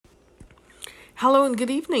Hello and good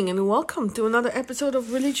evening, and welcome to another episode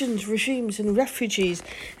of Religions, Regimes, and Refugees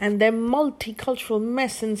and their multicultural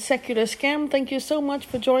mess and secular scam. Thank you so much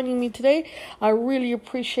for joining me today. I really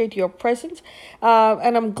appreciate your presence,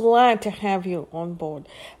 and I'm glad to have you on board.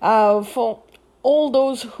 For all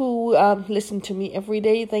those who listen to me every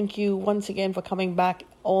day, thank you once again for coming back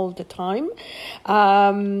all the time.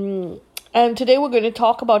 And today we're going to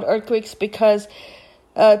talk about earthquakes because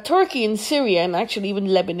Turkey and Syria, and actually even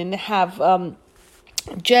Lebanon, have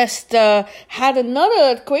just had another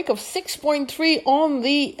earthquake of 6.3 on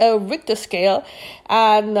the Richter scale,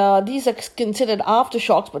 and these are considered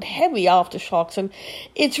aftershocks, but heavy aftershocks, and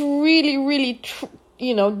it's really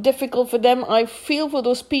difficult for them. I feel for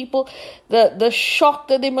those people, the shock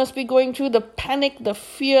that they must be going through, the panic, the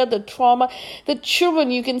fear, the trauma. The children,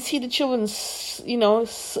 you can see the children,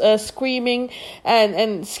 screaming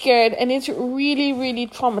and scared, and it's really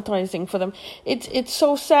traumatizing for them. It's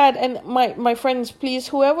so sad. And my friends, please,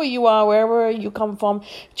 whoever you are, wherever you come from,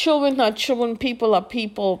 children are children, people are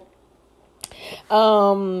people.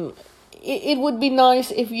 It would be nice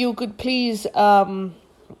if you could please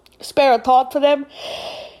spare a thought for them.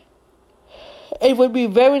 It would be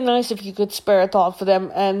very nice if you could spare a thought for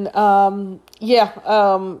them, and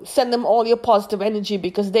send them all your positive energy,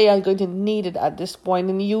 because they are going to need it at this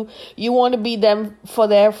point. And you want to be there for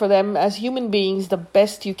them as human beings the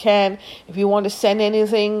best you can. If you want to send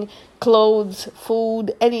anything, clothes,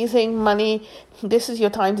 food, anything, money, this is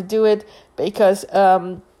your time to do it, because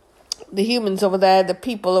the humans over there, the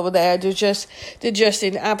people over there, they're just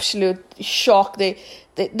in absolute shock.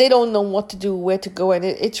 They don't know what to do, where to go, and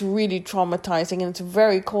it's really traumatizing, and it's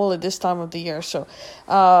very cold at this time of the year. So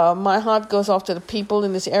my heart goes off to the people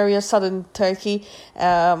in this area, southern Turkey,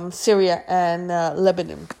 Syria, and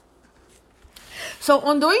Lebanon. So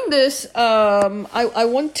on doing this, I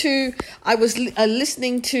was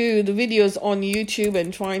listening to the videos on YouTube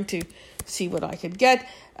and trying to see what I could get.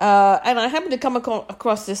 And I happened to come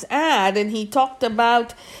across this ad, and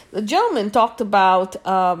the gentleman talked about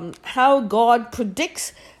how God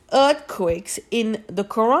predicts earthquakes in the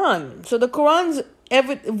Quran. So the Quran's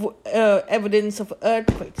evidence of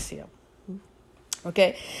earthquakes here.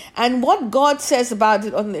 Okay, and what God says about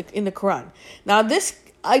it in the Quran. Now this,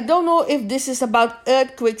 I don't know if this is about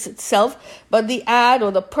earthquakes itself, but the ad or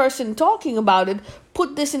the person talking about it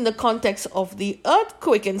put this in the context of the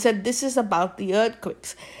earthquake and said this is about the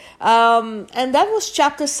earthquakes. And that was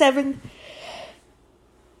chapter 7,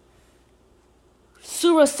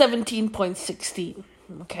 Surah 17.16.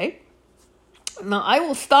 Okay. Now I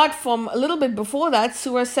will start from a little bit before that,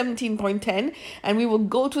 Surah 17.10, and we will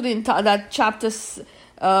go to that chapter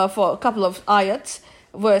for a couple of ayats,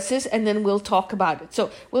 verses, and then we'll talk about it. So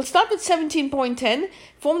we'll start with 17.10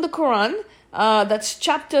 from the Quran. That's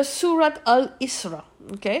chapter Surat Al-Isra.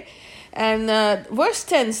 Okay. And verse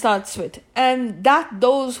 10 starts with, "And that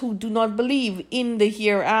those who do not believe in the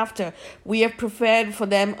hereafter, we have prepared for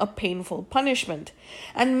them a painful punishment.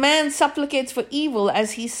 And man supplicates for evil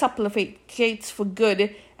as he supplicates for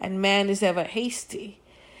good, and man is ever hasty.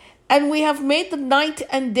 And we have made the night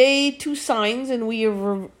and day two signs, and we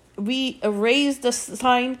erased the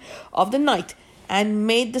sign of the night and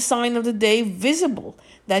made the sign of the day visible,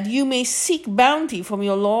 that you may seek bounty from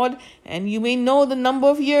your Lord, and you may know the number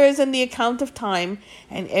of years and the account of time,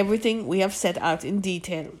 and everything we have set out in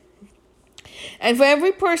detail. And for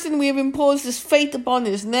every person we have imposed this fate upon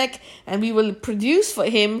his neck, and we will produce for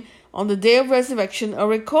him on the day of resurrection a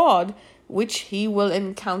record which he will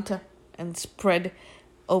encounter and spread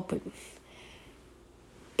open.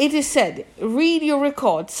 It is said, read your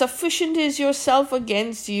record. Sufficient is yourself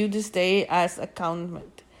against you this day as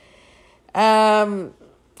accountment."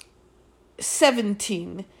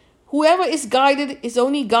 17. "Whoever is guided is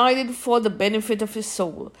only guided for the benefit of his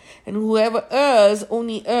soul, and whoever errs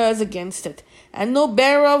only errs against it. And no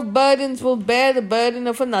bearer of burdens will bear the burden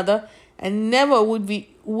of another, and never would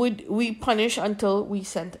we punish until we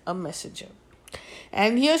sent a messenger."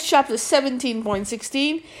 And here's chapter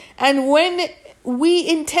 17.16. "And when we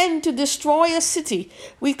intend to destroy a city,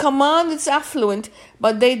 we command its affluent,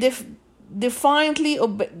 but they defiantly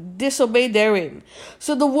disobey therein.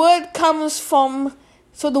 So the word comes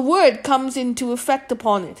into effect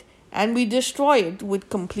upon it, and we destroy it with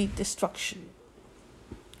complete destruction."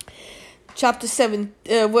 Chapter 7,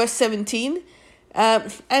 verse 17.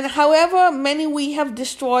 "And however many we have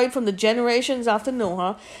destroyed from the generations after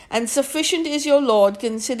Noah, and sufficient is your Lord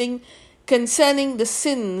concerning the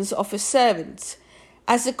sins of his servants,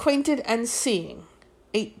 as acquainted and seeing."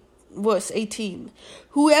 Verse 18.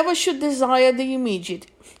 "Whoever should desire the immediate,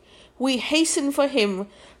 we hasten for him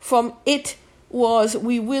from it was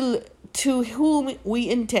we will to whom we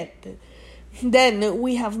intended. then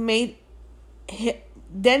we have made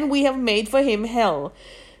for him hell.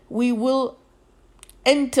 We will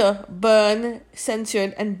enter, burn,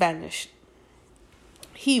 censured, and banished.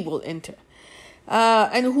 He will enter.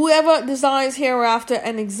 And whoever desires hereafter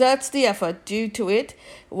and exerts the effort due to it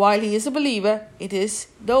while he is a believer, it is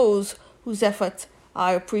those whose efforts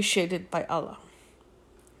are appreciated by Allah.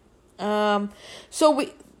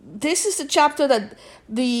 This is the chapter that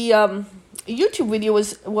the YouTube video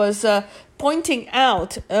was pointing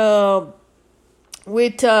out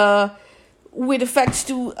with effects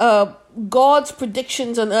to God's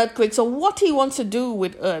predictions on earthquakes, or what he wants to do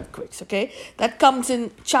with earthquakes. Okay, that comes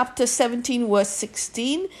in chapter 17 verse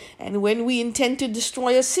 16. And when we intend to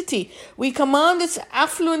destroy a city, we command its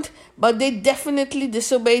affluent, but they definitely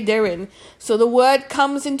disobey therein, so the word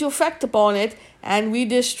comes into effect upon it, and we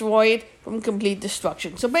destroy it from complete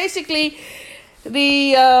destruction. So basically,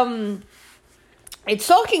 it's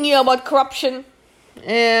talking here about corruption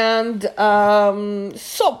and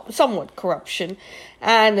somewhat corruption.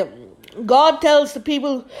 And God tells the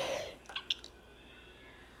people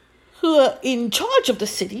who are in charge of the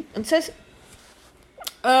city and says,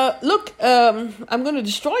 look, I'm going to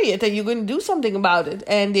destroy it and you're going to do something about it.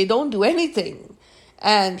 And they don't do anything.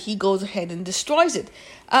 And he goes ahead and destroys it.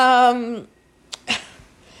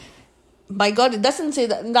 By God, it doesn't say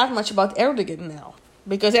that much about Erdogan now,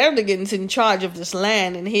 because Erdogan's in charge of this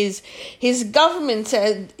land, and his government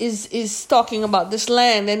is talking about this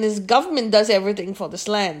land, and his government does everything for this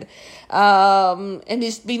land, and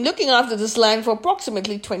he's been looking after this land for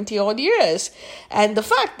approximately 20 odd years. And the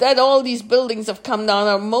fact that all these buildings have come down,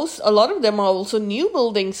 a lot of them are also new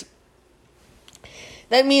buildings.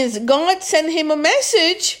 That means God sent him a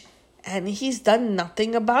message, and he's done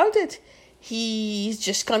nothing about it. He's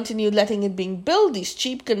just continued letting it being built, these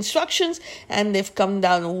cheap constructions, and they've come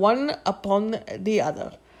down one upon the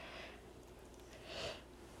other.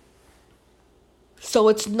 So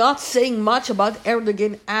it's not saying much about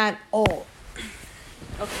Erdogan at all.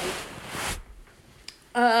 Okay.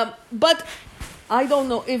 But I don't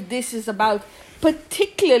know if this is about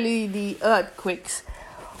particularly the earthquakes,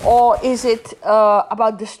 or is it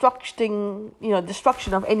about destruction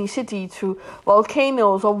of any city through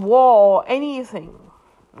volcanoes or war or anything?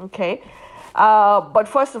 Okay. But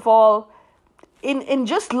first of all, in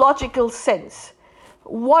just logical sense,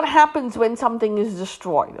 what happens when something is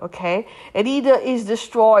destroyed? Okay. It either is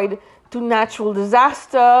destroyed through natural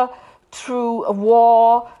disaster, through a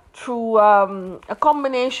war, through a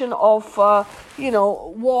combination of,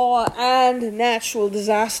 war and natural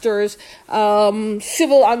disasters,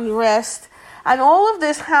 civil unrest. And all of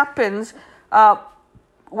this happens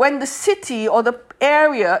when the city or the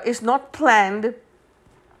area is not planned,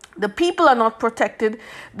 the people are not protected,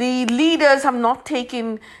 the leaders have not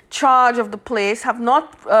taken charge of the place, have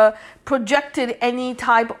not projected any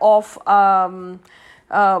type of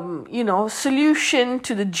solution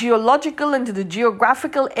to the geological and to the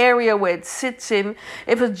geographical area where it sits in.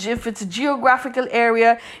 If it's a geographical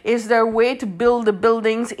area, is there a way to build the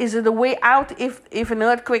buildings? Is it a way out if an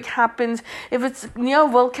earthquake happens? If it's near a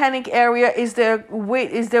volcanic area, is there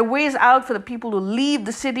ways out for the people to leave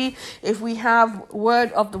the city if we have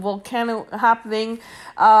word of the volcano happening?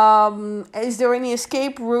 Is there any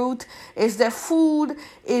escape route? Is there food?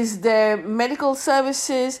 Is there medical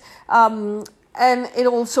services? And it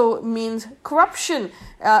also means corruption.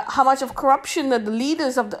 How much of corruption that the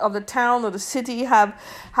leaders of the town or the city have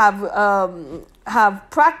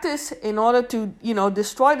practiced in order to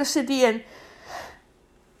destroy the city and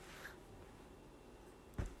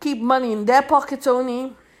keep money in their pockets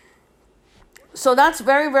only. So that's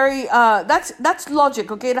very, very that's logic.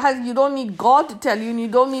 Okay, you don't need God to tell you, and you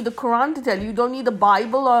don't need the Quran to tell you. You don't need the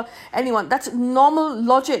Bible or anyone. That's normal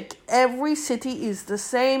logic. Every city is the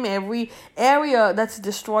same. Every area that's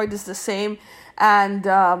destroyed is the same, and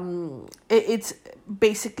it's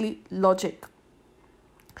basically logic.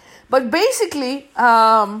 But basically,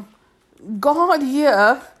 God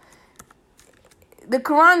here. The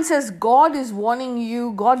Quran says God is warning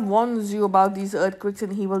you, God warns you about these earthquakes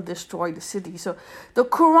and he will destroy the city. So the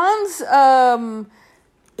Quran's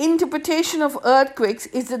interpretation of earthquakes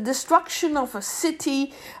is the destruction of a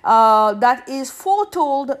city that is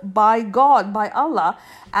foretold by God, by Allah.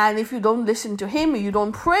 And if you don't listen to him, you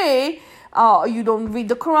don't pray, you don't read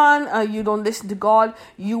the Quran, you don't listen to God,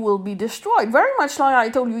 you will be destroyed. Very much like I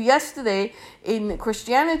told you yesterday in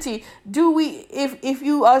Christianity, if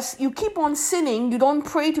you keep on sinning, you don't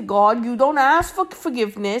pray to God, you don't ask for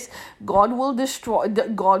forgiveness, God will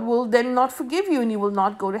then not forgive you and you will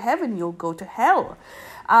not go to heaven, you'll go to hell.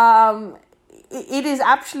 it is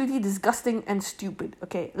absolutely disgusting and stupid.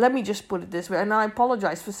 Okay, let me just put it this way, and I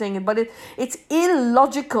apologize for saying it, but it's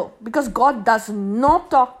illogical, because God does not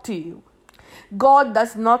talk to you. God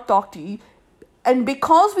does not talk to you. And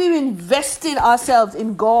because we've invested ourselves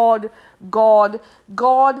in God,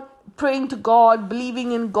 praying to God,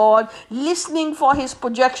 believing in God, listening for his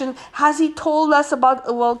projection, has he told us about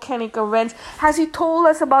volcanic events? Has he told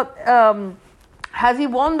us about has he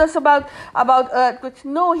warned us about earthquakes?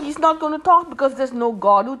 No, he's not going to talk, because there's no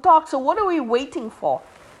God who talks. So what are we waiting for?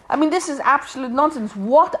 I mean, this is absolute nonsense.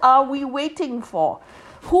 What are we waiting for?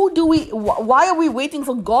 Why are we waiting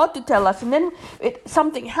for God to tell us? And then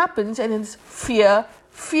something happens, and it's fear.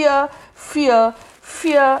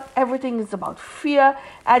 Everything is about fear.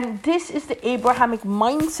 And this is the Abrahamic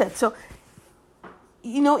mindset. So,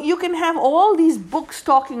 you can have all these books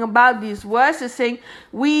talking about these verses saying,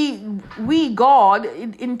 we God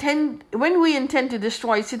when we intend to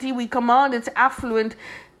destroy a city, we command its affluent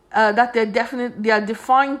that they are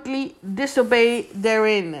defiantly disobey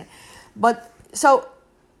therein. But so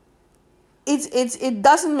it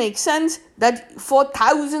doesn't make sense that for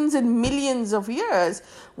thousands and millions of years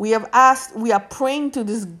we are praying to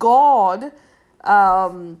this God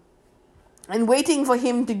and waiting for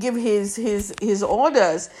him to give his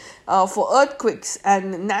orders for earthquakes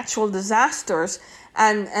and natural disasters,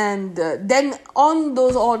 and then on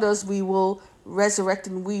those orders we will resurrect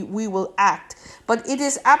and we will act. But it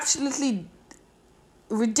is absolutely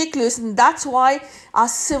ridiculous, and that's why our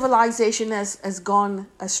civilization has gone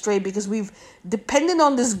astray, because we've depended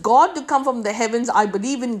on this God to come from the heavens. I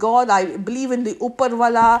believe in God. I believe in the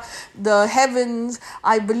Uparwala, the heavens.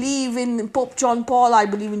 I believe in Pope John Paul. I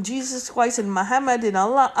believe in Jesus Christ and Muhammad and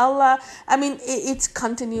Allah. I mean, it's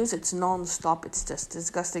continuous. It's non-stop. It's just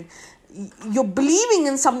disgusting. You're believing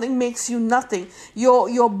in something makes you nothing.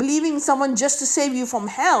 You're believing someone just to save you from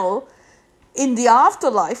hell in the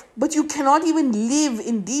afterlife, but you cannot even live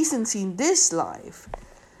in decency in this life.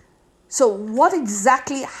 So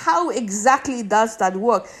how exactly does that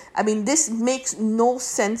work? I mean, this makes no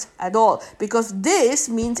sense at all, because this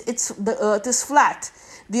means the earth is flat.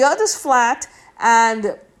 The earth is flat,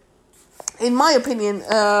 and in my opinion,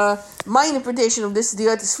 my interpretation of this, the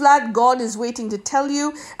earth is flat. God is waiting to tell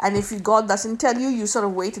you, and if God doesn't tell you, you sort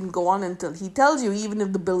of wait and go on until he tells you, even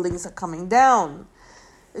if the buildings are coming down.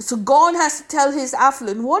 So God has to tell his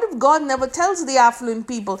affluent. What if God never tells the affluent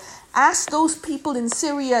people? Ask those people in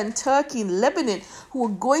Syria and Turkey and Lebanon who are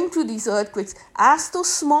going through these earthquakes. Ask those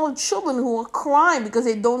small children who are crying because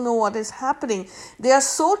they don't know what is happening. They are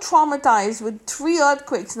so traumatized with 3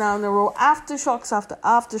 earthquakes now in a row, aftershocks after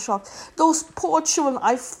aftershocks. Those poor children,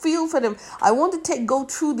 I feel for them. I want to go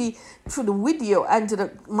through the video and to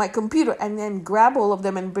my computer and then grab all of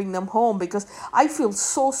them and bring them home, because I feel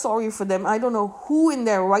so sorry for them. I don't know who in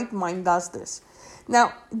their right mind does this.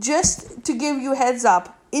 Now, just to give you heads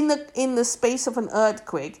up, in the space of an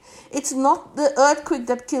earthquake, it's not the earthquake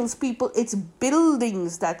that kills people, it's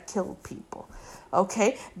buildings that kill people.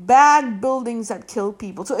 Okay? Bad buildings that kill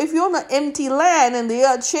people. So if you're on an empty land and the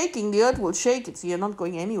earth's shaking, the earth will shake it, so you're not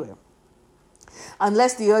going anywhere.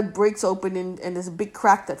 Unless the earth breaks open and there's a big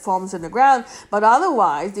crack that forms in the ground. But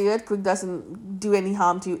otherwise, the earthquake doesn't do any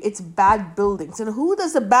harm to you. It's bad buildings. And who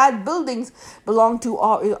does the bad buildings belong to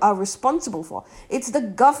or are responsible for? It's the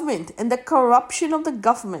government and the corruption of the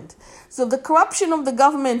government. So the corruption of the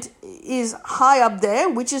government is high up there,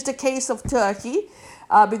 which is the case of Turkey,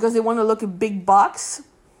 because they want to look at big bucks.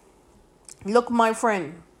 Look, my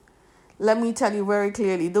friend, let me tell you very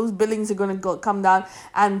clearly, those buildings are going to come down,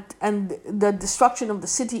 and the destruction of the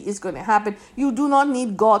city is going to happen. You do not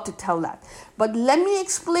need God to tell that. But let me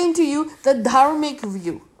explain to you the dharmic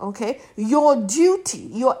view, okay? Your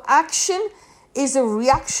duty, your action is a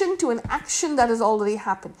reaction to an action that has already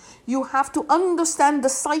happened. You have to understand the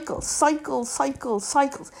cycles.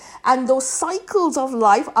 And those cycles of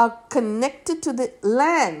life are connected to the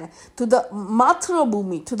land, to the Matra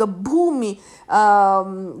Bhumi, to the Bhumi,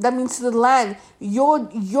 that means to the land. Your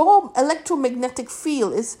electromagnetic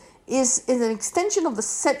field is an extension of the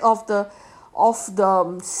set of the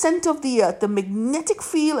center of the earth, the magnetic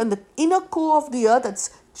field and the inner core of the earth that's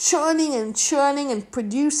churning and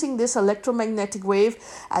producing this electromagnetic wave,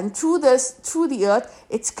 and through the earth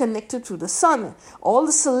it's connected to the sun. All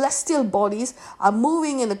the celestial bodies are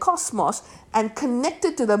moving in the cosmos and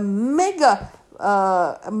connected to the mega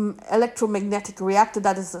electromagnetic reactor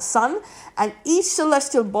that is the sun, and each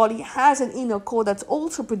celestial body has an inner core that's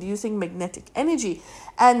also producing magnetic energy,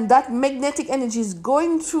 and that magnetic energy is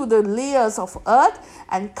going through the layers of earth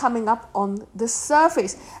and coming up on the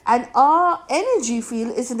surface, and our energy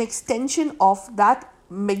field is an extension of that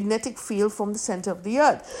magnetic field from the center of the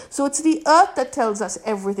earth. So it's the earth that tells us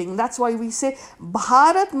everything. That's why we say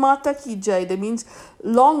Bharat Mata Ki Jai. That means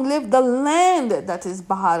long live the land that is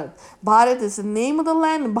Bharat. Bharat is the name of the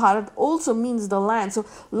land. Bharat also means the land. So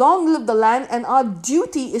long live the land, and our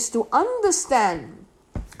duty is to understand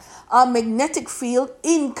our magnetic field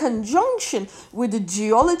in conjunction with the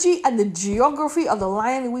geology and the geography of the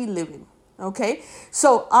land we live in. Okay,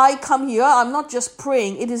 so I come here, I'm not just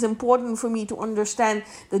praying. It is important for me to understand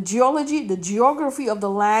the geology, the geography of the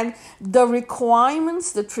land, the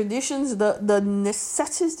requirements, the traditions, the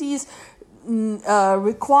necessities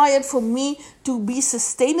required for me to be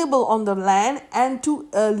sustainable on the land and to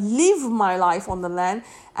live my life on the land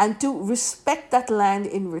and to respect that land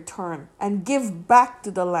in return and give back to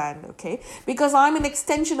the land, okay? Because I'm an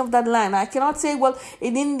extension of that land. I cannot say, well,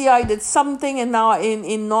 in India I did something and now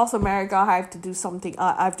in North America I have to do something.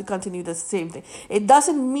 I have to continue the same thing. It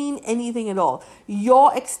doesn't mean anything at all.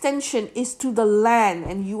 Your extension is to the land,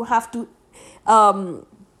 and you have to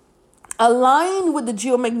align with the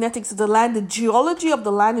geomagnetics of the land, the geology of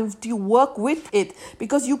the land, and you work with it,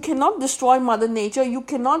 because you cannot destroy Mother Nature. You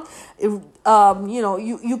cannot, you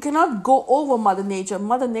cannot go over Mother Nature.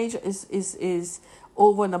 Mother Nature is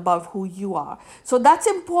over and above who you are. So that's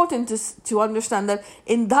important to understand that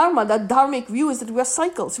in Dharma, that dharmic view is that we are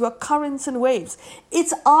cycles, we are currents and waves.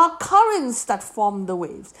 It's our currents that form the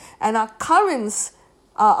waves, and our currents,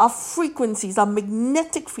 our frequencies, our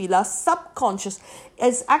magnetic field, our subconscious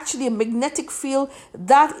is actually a magnetic field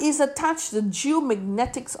that is attached to the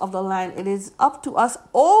geomagnetics of the land. It is up to us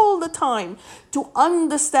all the time to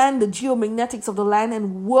understand the geomagnetics of the land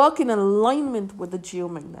and work in alignment with the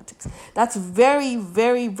geomagnetics. That's very,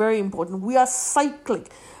 very, very important. We are cyclic,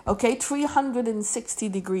 okay, 360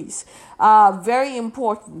 degrees. Very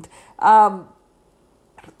important.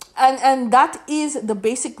 And that is the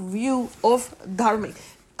basic view of dharmic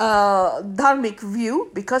view,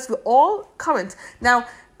 because we're all current. Now,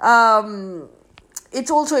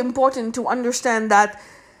 it's also important to understand that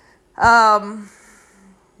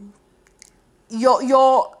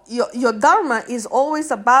your dharma is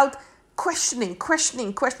always about questioning,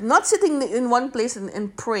 not sitting in one place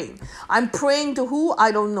and praying. I'm praying to who?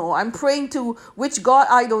 I don't know. I'm praying to which God?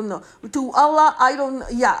 I don't know. To Allah? I don't know.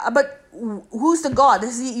 Yeah, but who's the God?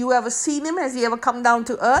 You ever seen him? Has he ever come down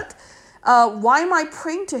to earth? Why am I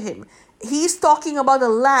praying to him? He's talking about a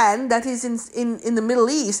land that is in the Middle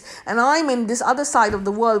East, and I'm in this other side of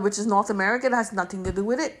the world, which is North America. It has nothing to do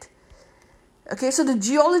with it. Okay, so the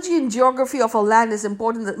geology and geography of a land is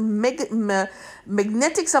important. The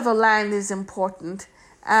magnetics of a land is important.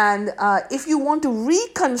 And if you want to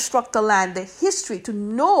reconstruct the land, the history, to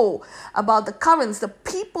know about the currents, the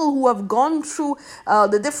people who have gone through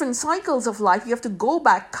the different cycles of life, you have to go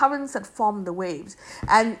back, currents that form the waves.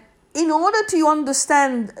 And in order to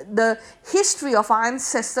understand the history of our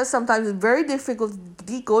ancestors, sometimes it's very difficult to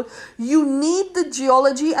decode, you need the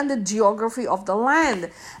geology and the geography of the land.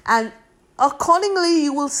 And accordingly,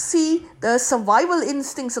 you will see the survival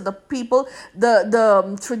instincts of the people,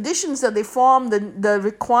 the traditions that they form, the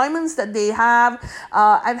requirements that they have,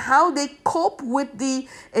 and how they cope with the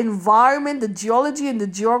environment, the geology and the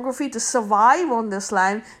geography to survive on this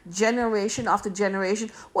land generation after generation.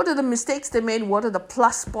 What are the mistakes they made? What are the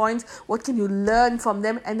plus points? What can you learn from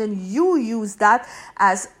them? And then you use that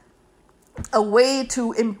as a way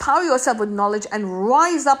to empower yourself with knowledge and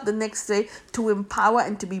rise up the next day to empower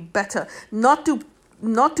and to be better, not to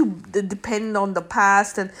depend on the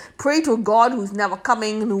past and pray to a God who's never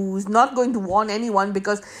coming, who's not going to warn anyone,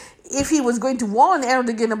 because if he was going to warn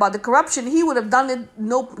Erdogan about the corruption, he would have done it.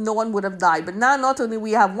 No one would have died. But now not only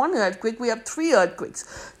we have one earthquake, we have 3 earthquakes.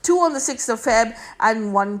 2 on the 6th of Feb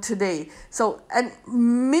and 1 today. So, and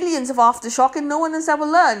millions of aftershock, and no one has ever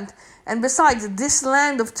learned. And besides, this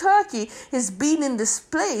land of Turkey has been in this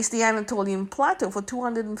place, the Anatolian Plateau, for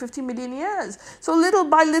 250 million years. So little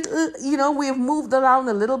by little, we have moved around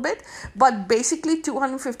a little bit. But basically,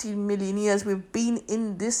 250 million years we've been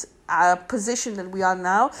in this position that we are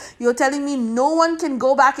now. You're telling me no one can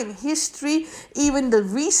go back in history, even the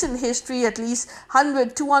recent history, at least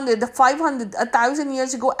 100, 200, 500, 1,000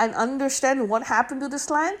 years ago, and understand what happened to this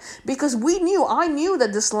land? Because I knew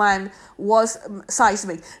that this land was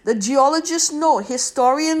seismic. The geologists know,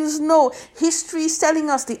 historians know, history is telling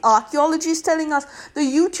us, the archaeology is telling us, the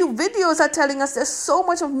YouTube videos are telling us. There's so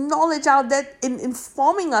much of knowledge out there in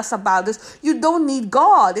informing us about this. You don't need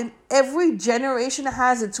God. And every generation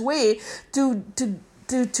has its way to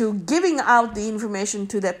giving out the information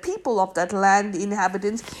to the people of that land, the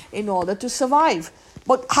inhabitants, in order to survive.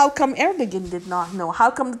 But how come Erdogan did not know?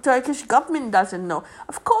 How come the Turkish government doesn't know?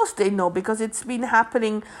 Of course they know, because it's been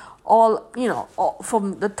happening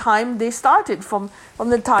from the time they started, from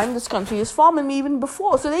the time this country is formed, and even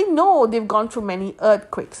before. So they know they've gone through many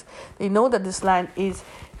earthquakes. They know that this land is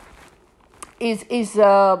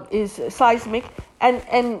seismic,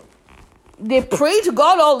 and they pray to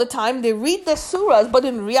God all the time. They read their surahs, but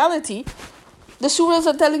in reality, the surahs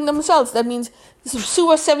are telling themselves. That means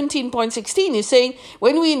Surah 17.16 is saying,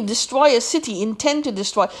 when we destroy a city, intend to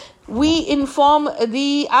destroy, we inform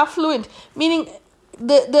the affluent, meaning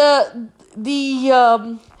the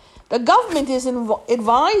government is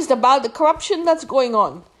advised about the corruption that's going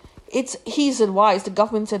on. He's advised, the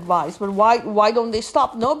government's advised, but why don't they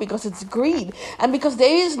stop? No, because it's greed, and because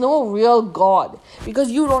there is no real God, because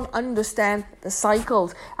you don't understand the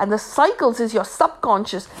cycles, and the cycles is your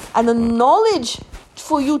subconscious, and the knowledge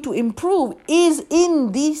for you to improve is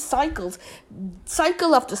in these cycles,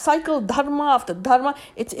 cycle after cycle, dharma after dharma.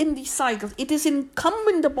 It's in these cycles. It is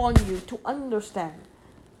incumbent upon you to understand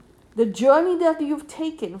the journey that you've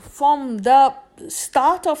taken from the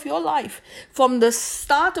start of your life, from the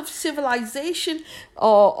start of civilization,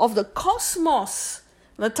 of the cosmos,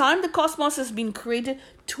 the time the cosmos has been created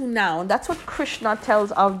to now. And that's what Krishna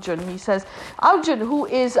tells Arjun. He says, Arjun, who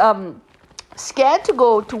is scared to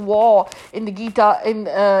go to war in the Gita, in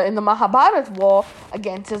the Mahabharata war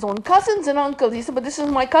against his own cousins and uncles. He said, but this is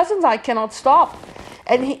my cousins, I cannot stop.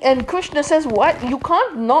 And Krishna says, what? You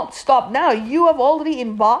can't not stop now. You have already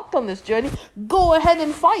embarked on this journey. Go ahead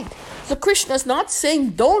and fight. So Krishna's not saying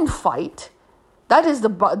don't fight. That is the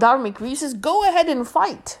dharmic view. He says, go ahead and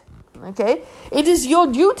fight. Okay? It is your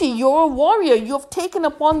duty. You're a warrior. You have taken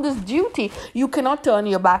upon this duty. You cannot turn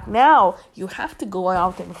your back now. You have to go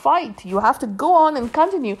out and fight. You have to go on and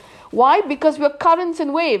continue. Why? Because we're currents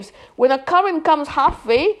and waves. When a current comes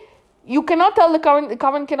halfway, you cannot tell the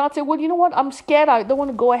current cannot say, well, you know what, I'm scared, I don't want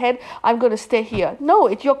to go ahead, I'm going to stay here. No,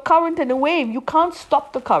 it's your current and a wave. You can't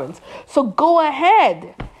stop the currents. So go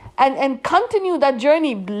ahead and continue that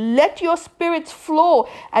journey. Let your spirits flow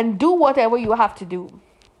and do whatever you have to do.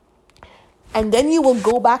 And then you will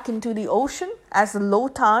go back into the ocean as a low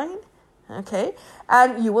tide. Okay,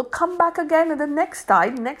 and you will come back again at the next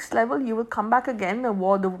tide, next level. You will come back again.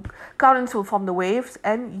 The currents will form the waves,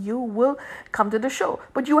 and you will come to the shore.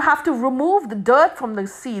 But you have to remove the dirt from the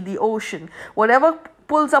sea, the ocean, whatever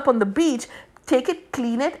pulls up on the beach. Take it,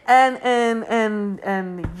 clean it, and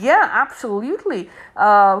yeah, absolutely,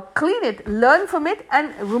 clean it, learn from it,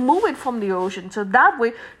 and remove it from the ocean. So that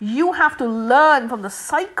way, you have to learn from the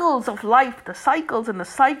cycles of life, the cycles and the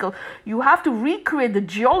cycle. You have to recreate the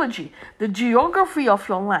geology, the geography of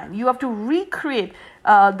your land. You have to recreate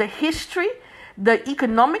the history, the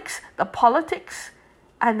economics, the politics.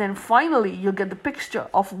 And then finally, you'll get the picture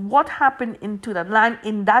of what happened into that land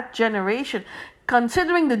in that generation,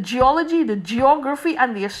 considering the geology, the geography,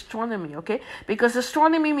 and the astronomy, okay? Because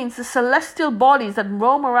astronomy means the celestial bodies that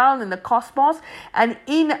roam around in the cosmos and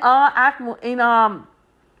in the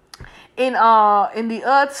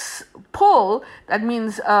Earth's pull, that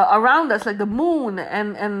means around us, like the moon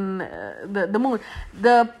and the moon.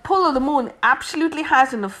 The pull of the moon absolutely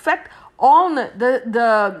has an effect on the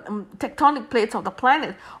tectonic plates of the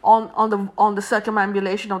planet, on the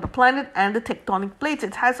circumambulation of the planet and the tectonic plates.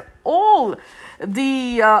 It has all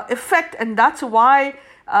the effect, and that's why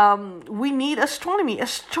we need astronomy.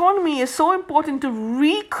 Astronomy is so important to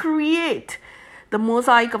recreate the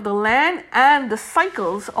mosaic of the land and the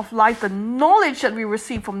cycles of life, the knowledge that we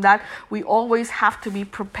receive from that. We always have to be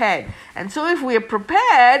prepared. And so if we are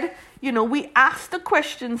prepared, we ask the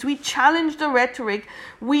questions, we challenge the rhetoric,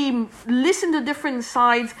 we listen to different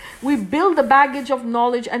sides, we build the baggage of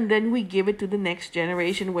knowledge, and then we give it to the next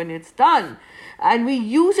generation when it's done. And we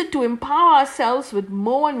use it to empower ourselves with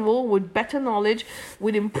more and more, with better knowledge,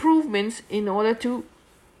 with improvements in order to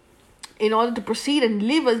proceed and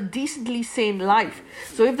live a decently sane life.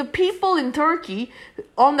 So if the people in Turkey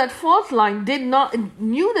on that fault line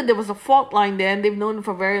knew that there was a fault line there, and they've known it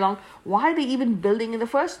for very long, why are they even building in the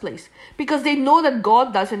first place? Because they know that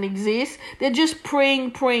God doesn't exist. They're just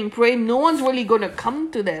praying. No one's really going to come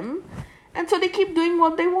to them. And so they keep doing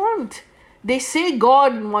what they want. They say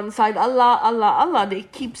God on one side, Allah, they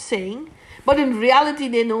keep saying. But in reality,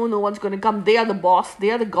 they know no one's going to come. They are the boss, they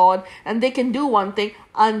are the God, and they can do one thing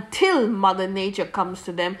until Mother Nature comes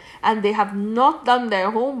to them, and they have not done their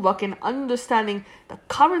homework in understanding the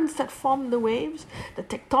currents that form the waves, the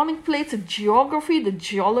tectonic plates, the geography, the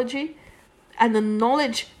geology, and the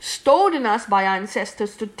knowledge stored in us by our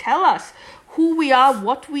ancestors to tell us who we are,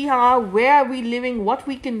 what we are, where are we living, what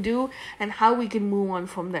we can do, and how we can move on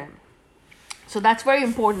from there. So that's very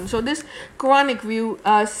important. So this Quranic view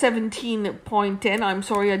 17.10, I'm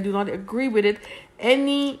sorry, I do not agree with it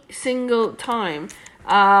any single time.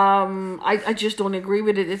 I just don't agree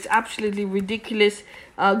with it. It's absolutely ridiculous.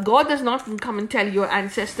 God does not come and tell your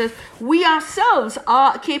ancestors. We ourselves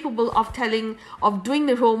are capable of doing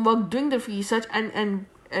the homework, doing the research, and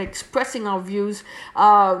expressing our views.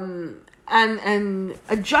 And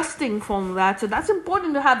adjusting from that. So that's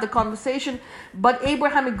important to have the conversation. But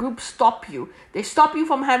Abrahamic groups stop you. They stop you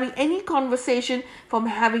from having any conversation, from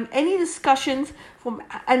having any discussions,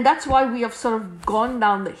 and that's why we have sort of gone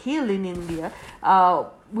down the hill in India.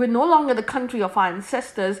 We're no longer the country of our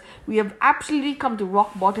ancestors. We have absolutely come to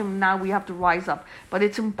rock bottom. Now we have to rise up. But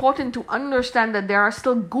it's important to understand that there are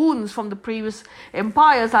still goons from the previous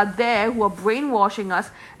empires out there who are brainwashing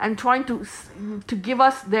us and trying to give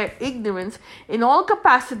us their ignorance in all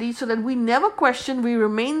capacities, so that we never question, we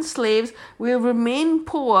remain slaves, we remain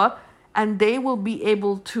poor, and they will be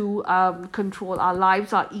able to control our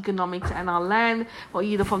lives, our economics, and our land, or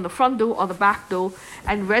either from the front door or the back door,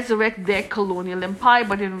 and resurrect their colonial empire.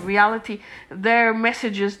 But in reality, their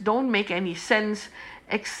messages don't make any sense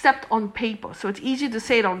except on paper. So it's easy to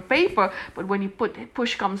say it on paper, but when you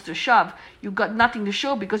push comes to shove, you've got nothing to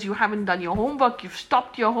show because you haven't done your homework. You've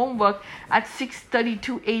stopped your homework at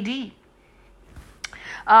 632 AD.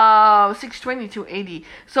 622 AD.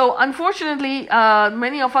 So unfortunately,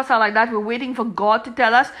 many of us are like that. We're waiting for God to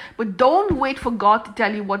tell us, but don't wait for God to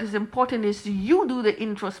tell you. What is important is you do the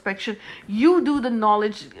introspection, you do the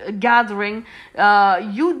knowledge gathering,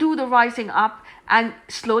 you do the rising up, and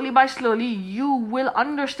slowly by slowly you will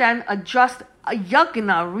understand, adjust,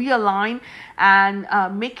 yagna, realign, and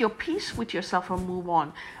make your peace with yourself and move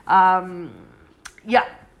on.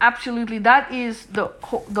 Absolutely, that is the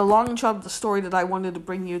long and short of the story that I wanted to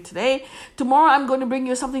bring you today. Tomorrow I'm going to bring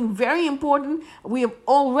you something very important. We have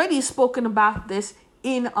already spoken about this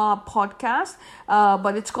in our podcast,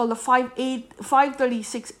 but it's called the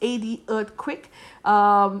 536 AD earthquake,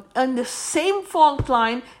 and the same fault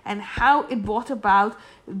line, and how it brought about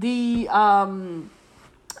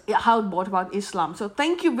Islam. So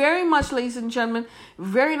thank you very much, ladies and gentlemen.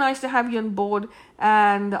 Very nice to have you on board.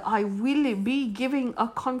 And I will be giving a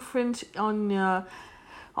conference on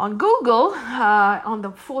Google on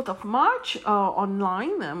the 4th of March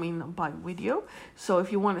online, by video. So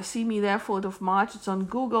if you want to see me there, 4th of March, it's on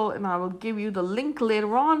Google, and I will give you the link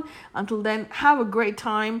later on. Until then, have a great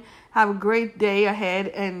time, have a great day ahead,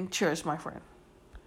 and cheers, my friend.